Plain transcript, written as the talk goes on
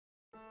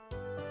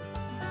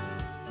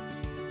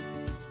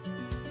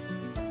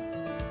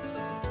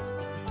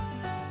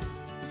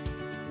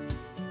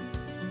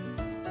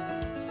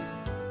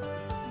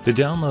To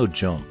download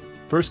JMP,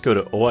 first go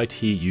to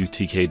OIT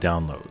UTK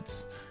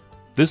Downloads.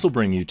 This will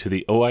bring you to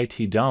the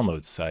OIT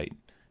Downloads site.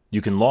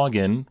 You can log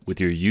in with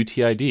your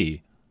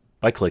UTID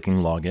by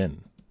clicking Login.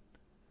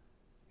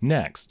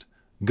 Next,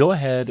 go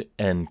ahead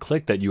and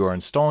click that you are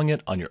installing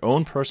it on your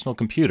own personal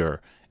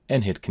computer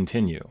and hit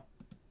Continue.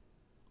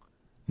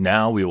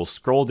 Now we will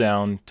scroll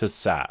down to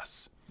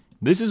SAS.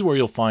 This is where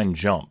you'll find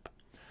JMP.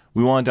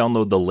 We want to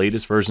download the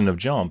latest version of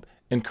JMP,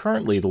 and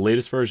currently the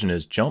latest version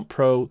is JMP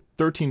Pro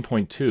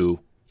 13.2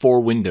 for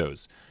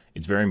Windows.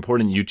 It's very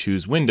important you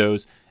choose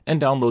Windows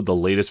and download the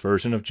latest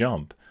version of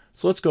JMP.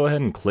 So let's go ahead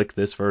and click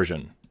this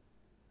version.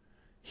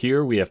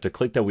 Here we have to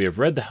click that we have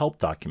read the help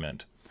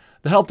document.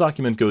 The help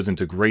document goes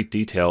into great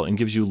detail and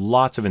gives you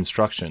lots of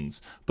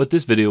instructions, but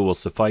this video will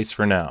suffice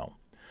for now.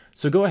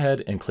 So go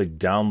ahead and click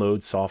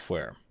Download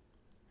Software.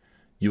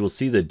 You will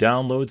see the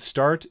download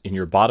start in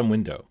your bottom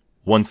window.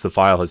 Once the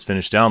file has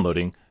finished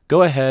downloading,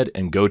 go ahead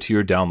and go to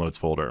your Downloads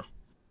folder.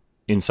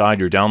 Inside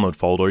your download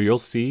folder, you'll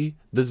see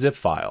the zip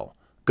file.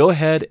 Go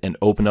ahead and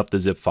open up the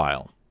zip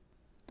file.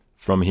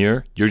 From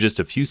here, you're just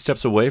a few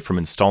steps away from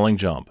installing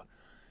JMP.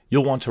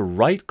 You'll want to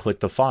right-click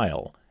the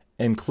file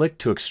and click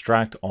to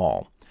extract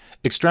all.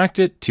 Extract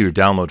it to your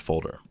download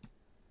folder.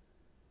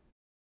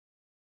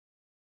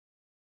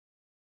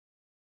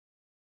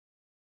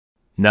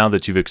 Now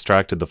that you've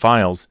extracted the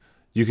files,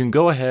 you can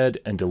go ahead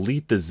and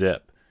delete the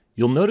zip.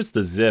 You'll notice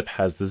the zip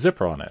has the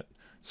zipper on it.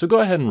 So go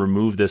ahead and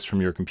remove this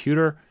from your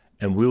computer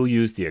and we'll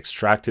use the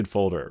extracted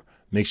folder.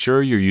 Make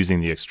sure you're using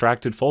the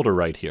extracted folder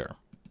right here.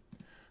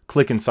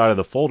 Click inside of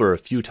the folder a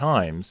few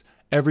times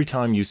every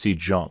time you see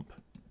JMP.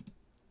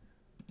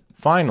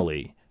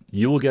 Finally,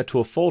 you will get to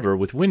a folder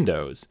with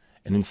Windows,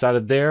 and inside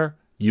of there,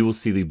 you will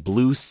see the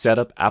blue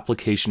Setup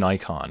Application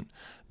icon.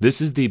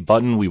 This is the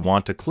button we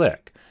want to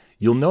click.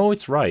 You'll know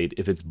it's right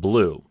if it's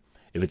blue.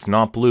 If it's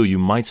not blue, you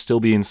might still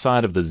be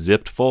inside of the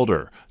zipped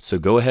folder, so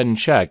go ahead and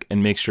check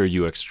and make sure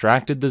you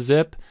extracted the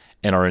zip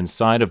and are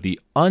inside of the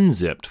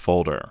unzipped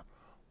folder.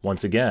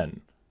 Once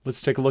again,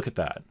 let's take a look at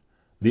that.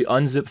 The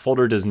unzipped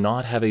folder does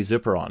not have a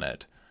zipper on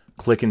it.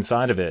 Click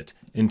inside of it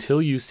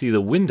until you see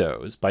the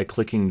Windows by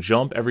clicking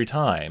JMP every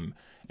time,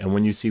 and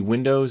when you see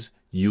Windows,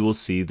 you will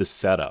see the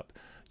setup.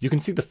 You can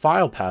see the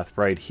file path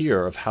right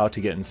here of how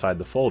to get inside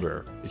the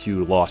folder if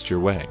you lost your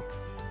way.